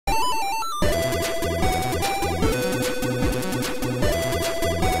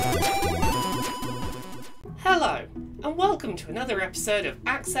another episode of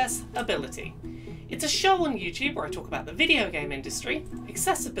Accessibility. It's a show on YouTube where I talk about the video game industry,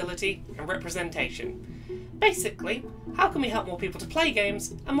 accessibility and representation. Basically, how can we help more people to play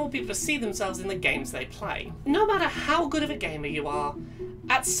games and more people to see themselves in the games they play? No matter how good of a gamer you are,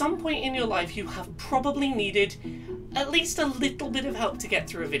 at some point in your life you have probably needed at least a little bit of help to get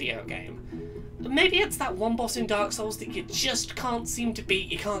through a video game. Maybe it's that one boss in Dark Souls that you just can't seem to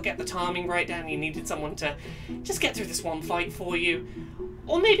beat, you can't get the timing right down, you needed someone to just get through this one fight for you.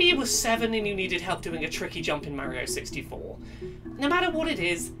 Or maybe you were 7 and you needed help doing a tricky jump in Mario 64. No matter what it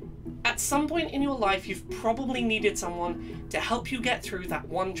is, at some point in your life you've probably needed someone to help you get through that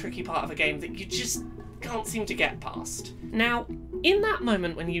one tricky part of a game that you just can't seem to get past. Now, in that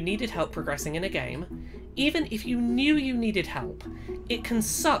moment when you needed help progressing in a game, even if you knew you needed help, it can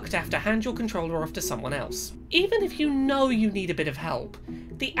suck to have to hand your controller off to someone else. Even if you know you need a bit of help,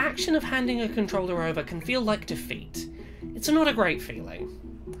 the action of handing a controller over can feel like defeat. It's not a great feeling.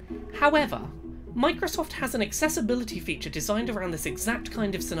 However, Microsoft has an accessibility feature designed around this exact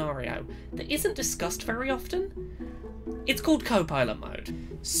kind of scenario that isn't discussed very often. It's called Copilot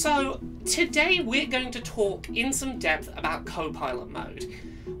mode. So, today we're going to talk in some depth about Copilot mode.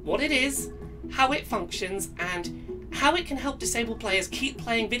 What it is, how it functions, and how it can help disabled players keep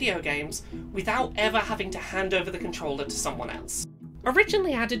playing video games without ever having to hand over the controller to someone else.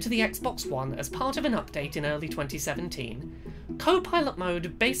 Originally added to the Xbox One as part of an update in early 2017, Copilot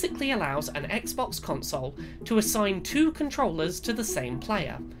mode basically allows an Xbox console to assign 2 controllers to the same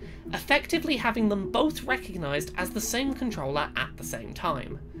player, effectively having them both recognised as the same controller at the same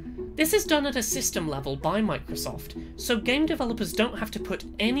time. This is done at a system level by Microsoft, so game developers don't have to put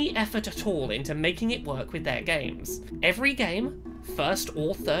any effort at all into making it work with their games. Every game, first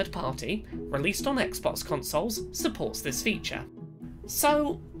or third party, released on Xbox consoles supports this feature.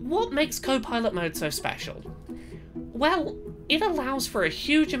 So, what makes Copilot mode so special? Well, it allows for a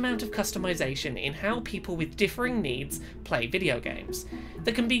huge amount of customization in how people with differing needs play video games,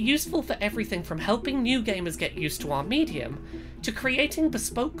 that can be useful for everything from helping new gamers get used to our medium, to creating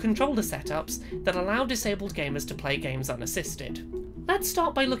bespoke controller setups that allow disabled gamers to play games unassisted. Let's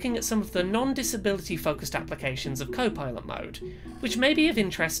start by looking at some of the non-disability focused applications of Copilot mode, which may be of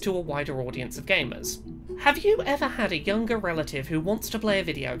interest to a wider audience of gamers. Have you ever had a younger relative who wants to play a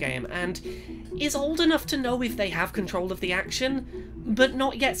video game and is old enough to know if they have control of the action, but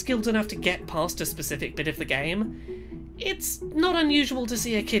not yet skilled enough to get past a specific bit of the game? It's not unusual to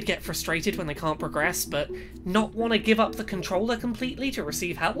see a kid get frustrated when they can't progress, but not want to give up the controller completely to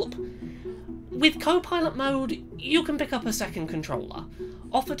receive help. With Copilot mode, you can pick up a second controller,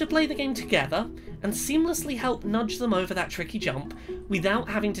 offer to play the game together, and seamlessly help nudge them over that tricky jump without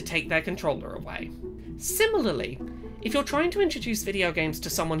having to take their controller away. Similarly, if you're trying to introduce video games to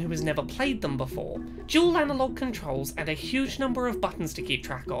someone who has never played them before, dual analog controls and a huge number of buttons to keep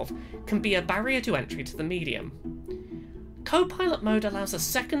track of can be a barrier to entry to the medium. Copilot mode allows a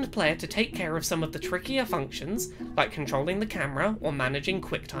second player to take care of some of the trickier functions, like controlling the camera or managing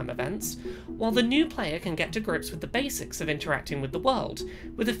QuickTime events, while the new player can get to grips with the basics of interacting with the world,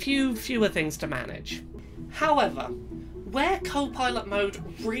 with a few fewer things to manage. However, where Copilot mode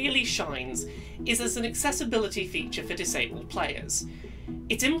really shines is as an accessibility feature for disabled players.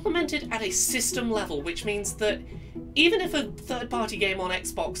 It's implemented at a system level, which means that even if a third-party game on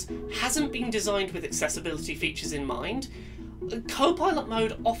Xbox hasn't been designed with accessibility features in mind, Copilot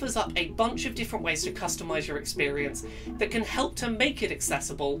mode offers up a bunch of different ways to customize your experience that can help to make it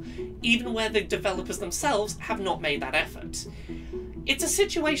accessible, even where the developers themselves have not made that effort. It's a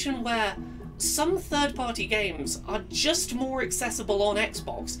situation where some third-party games are just more accessible on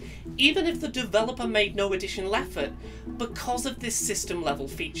Xbox, even if the developer made no additional effort, because of this system-level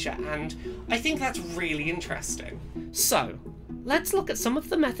feature, and I think that's really interesting. So, let's look at some of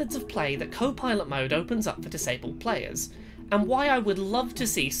the methods of play that Copilot mode opens up for disabled players, and why I would love to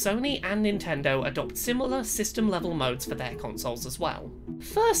see Sony and Nintendo adopt similar system-level modes for their consoles as well.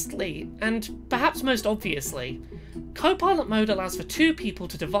 Firstly, and perhaps most obviously, Copilot mode allows for 2 people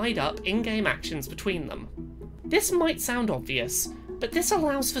to divide up in-game actions between them. This might sound obvious, but this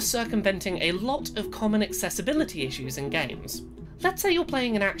allows for circumventing a lot of common accessibility issues in games. Let's say you're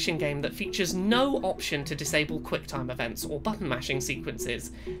playing an action game that features no option to disable QuickTime events or button mashing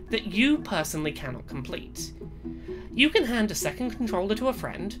sequences that you personally cannot complete. You can hand a second controller to a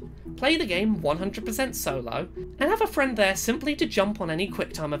friend, play the game 100% solo, and have a friend there simply to jump on any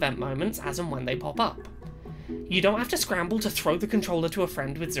QuickTime event moments as and when they pop up. You don't have to scramble to throw the controller to a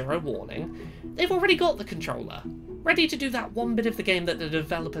friend with 0 warning. They've already got the controller, ready to do that one bit of the game that the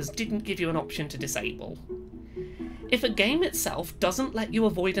developers didn't give you an option to disable. If a game itself doesn't let you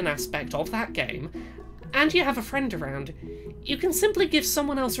avoid an aspect of that game, and you have a friend around, You can simply give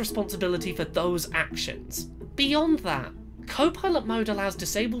someone else responsibility for those actions. Beyond that, Copilot mode allows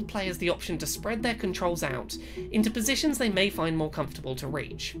disabled players the option to spread their controls out into positions they may find more comfortable to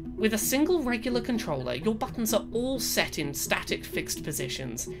reach. With a single regular controller, your buttons are all set in static fixed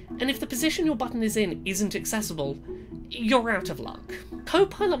positions, and if the position your button is in isn't accessible, you're out of luck.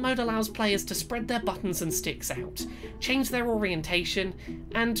 Copilot mode allows players to spread their buttons and sticks out, change their orientation,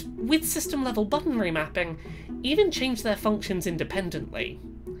 and, with system-level button remapping, even change their functions independently.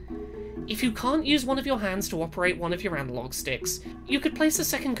 If you can't use one of your hands to operate one of your analog sticks, you could place a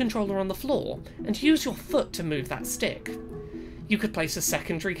second controller on the floor and use your foot to move that stick. You could place a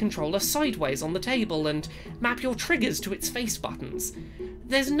secondary controller sideways on the table and map your triggers to its face buttons.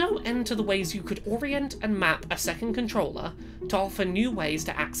 There's no end to the ways you could orient and map a second controller to offer new ways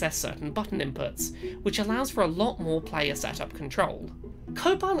to access certain button inputs, which allows for a lot more player setup control.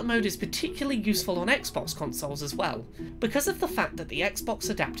 Copilot mode is particularly useful on Xbox consoles as well, because of the fact that the Xbox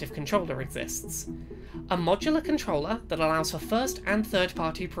Adaptive Controller exists. A modular controller that allows for first and third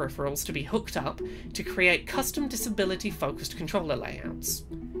party peripherals to be hooked up to create custom disability-focused controller layouts.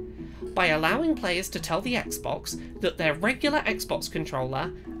 By allowing players to tell the Xbox that their regular Xbox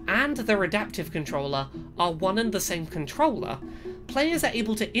controller and their adaptive controller are one and the same controller, players are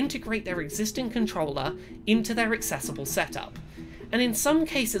able to integrate their existing controller into their accessible setup, and in some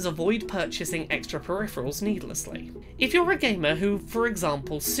cases avoid purchasing extra peripherals needlessly. If you're a gamer who, for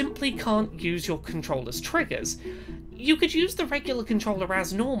example, simply can't use your controller's triggers, you could use the regular controller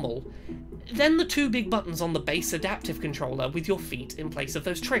as normal, then the two big buttons on the base adaptive controller with your feet in place of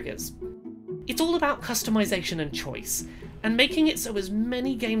those triggers. It's all about customization and choice, and making it so as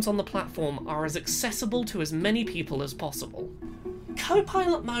many games on the platform are as accessible to as many people as possible.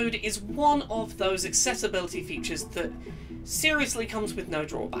 Copilot mode is one of those accessibility features that seriously comes with no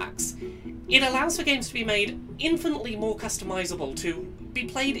drawbacks. It allows for games to be made infinitely more customizable, to be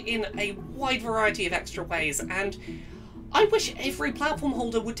played in a wide variety of extra ways, and I wish every platform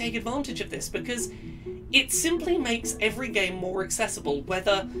holder would take advantage of this, because it simply makes every game more accessible,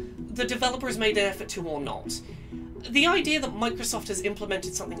 whether the developer has made an effort to or not. The idea that Microsoft has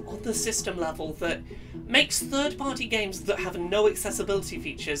implemented something on the system level that makes third-party games that have no accessibility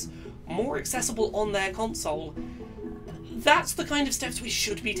features more accessible on their console, that's the kind of steps we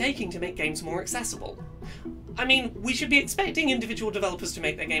should be taking to make games more accessible. I mean, we should be expecting individual developers to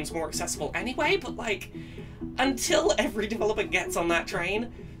make their games more accessible anyway, but like, until every developer gets on that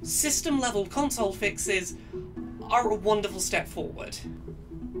train, system-level console fixes are a wonderful step forward.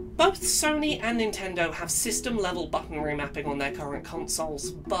 Both Sony and Nintendo have system-level button remapping on their current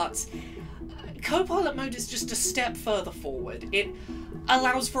consoles, but Copilot mode is just a step further forward. It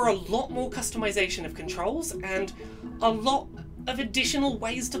allows for a lot more customization of controls and a lot of additional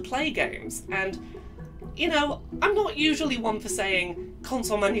ways to play games. And, you know, I'm not usually one for saying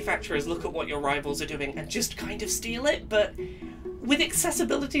console manufacturers look at what your rivals are doing and just kind of steal it, but with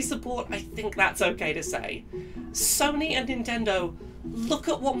accessibility support, I think that's okay to say. Sony and Nintendo, look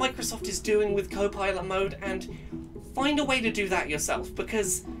at what Microsoft is doing with Copilot mode and find a way to do that yourself,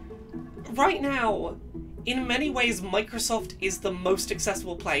 because right now, in many ways, Microsoft is the most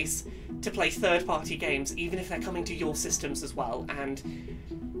accessible place to play third-party games, even if they're coming to your systems as well, and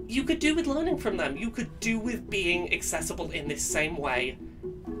you could do with learning from them. You could do with being accessible in this same way.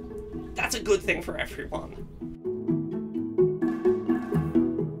 That's a good thing for everyone.